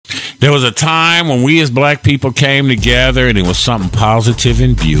There was a time when we as black people came together and it was something positive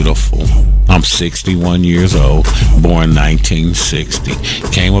and beautiful. I'm 61 years old, born 1960,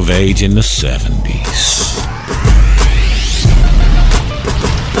 came of age in the 70s.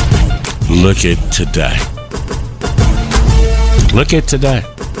 Look at today. Look at today.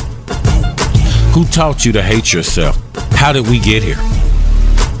 Who taught you to hate yourself? How did we get here?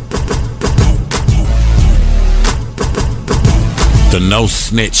 The no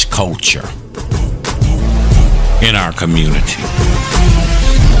snitch culture in our community.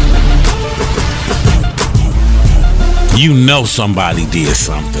 You know somebody did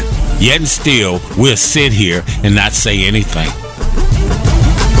something, yet and still we'll sit here and not say anything.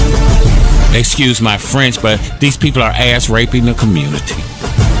 Excuse my French, but these people are ass raping the community.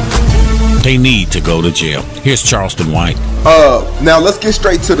 They need to go to jail. Here's Charleston White. Now let's get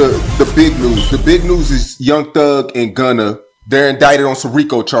straight to the big news. The big news is Young Thug and Gunna, they're indicted on some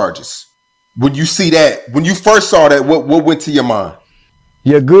RICO charges. When you see that, when you first saw that, what went to your mind?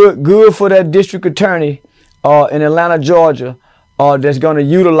 Yeah, good for that district attorney in Atlanta, Georgia, that's going to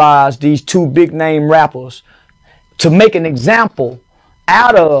utilize these two big name rappers to make an example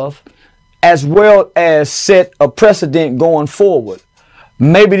out of, as well as set a precedent going forward.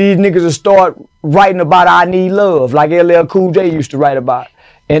 Maybe these niggas will start writing about I need love, like LL Cool J used to write about,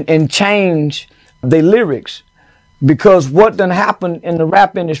 and change their lyrics. Because what done happened in the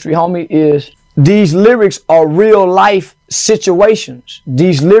rap industry, homie, is these lyrics are real life situations.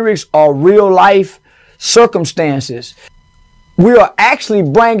 These lyrics are real life circumstances. We are actually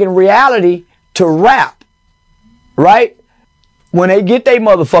bringing reality to rap, right? When they get their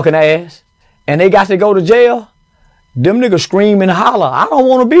motherfucking ass and they got to go to jail, them niggas scream and holler, I don't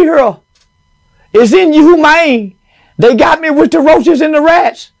want to be here. It's inhumane. They got me with the roaches and the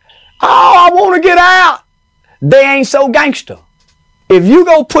rats. Oh, I want to get out. They ain't so gangster. If you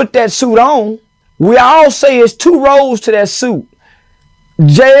go put that suit on, we all say it's two roads to that suit.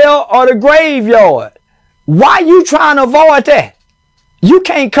 Jail or the graveyard. Why you trying to avoid that? You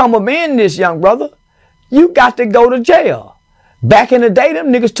can't come up in this, young brother. You got to go to jail. Back in the day, them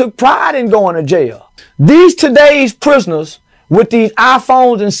niggas took pride in going to jail. These today's prisoners with these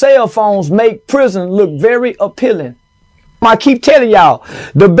iPhones and cell phones make prison look very appealing. I keep telling y'all,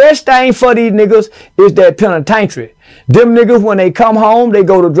 the best thing for these niggas is that penitentiary. Them niggas, when they come home, they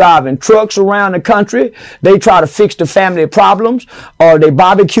go to driving trucks around the country. They try to fix the family problems, or they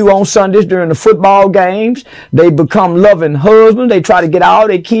barbecue on Sundays during the football games. They become loving husbands. They try to get all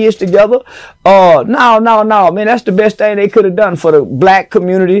their kids together. No, man, that's the best thing they could have done for the black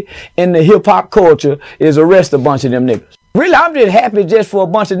community in the hip hop culture is arrest a bunch of them niggas. Really, I'm just happy just for a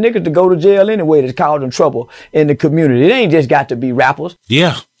bunch of niggas to go to jail anyway that's causing trouble in the community. It ain't just got to be rappers.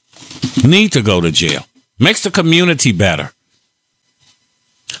 Yeah, need to go to jail. Makes the community better.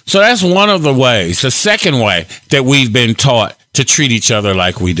 So that's one of the ways. The second way that we've been taught to treat each other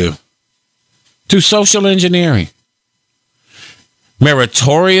like we do. Through social engineering.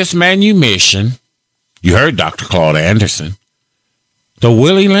 Meritorious manumission. You heard Dr. Claude Anderson. The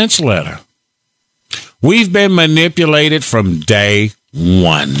Willie Lynch letter. We've been manipulated from day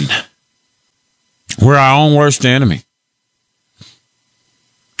one. We're our own worst enemy.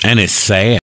 And it's sad.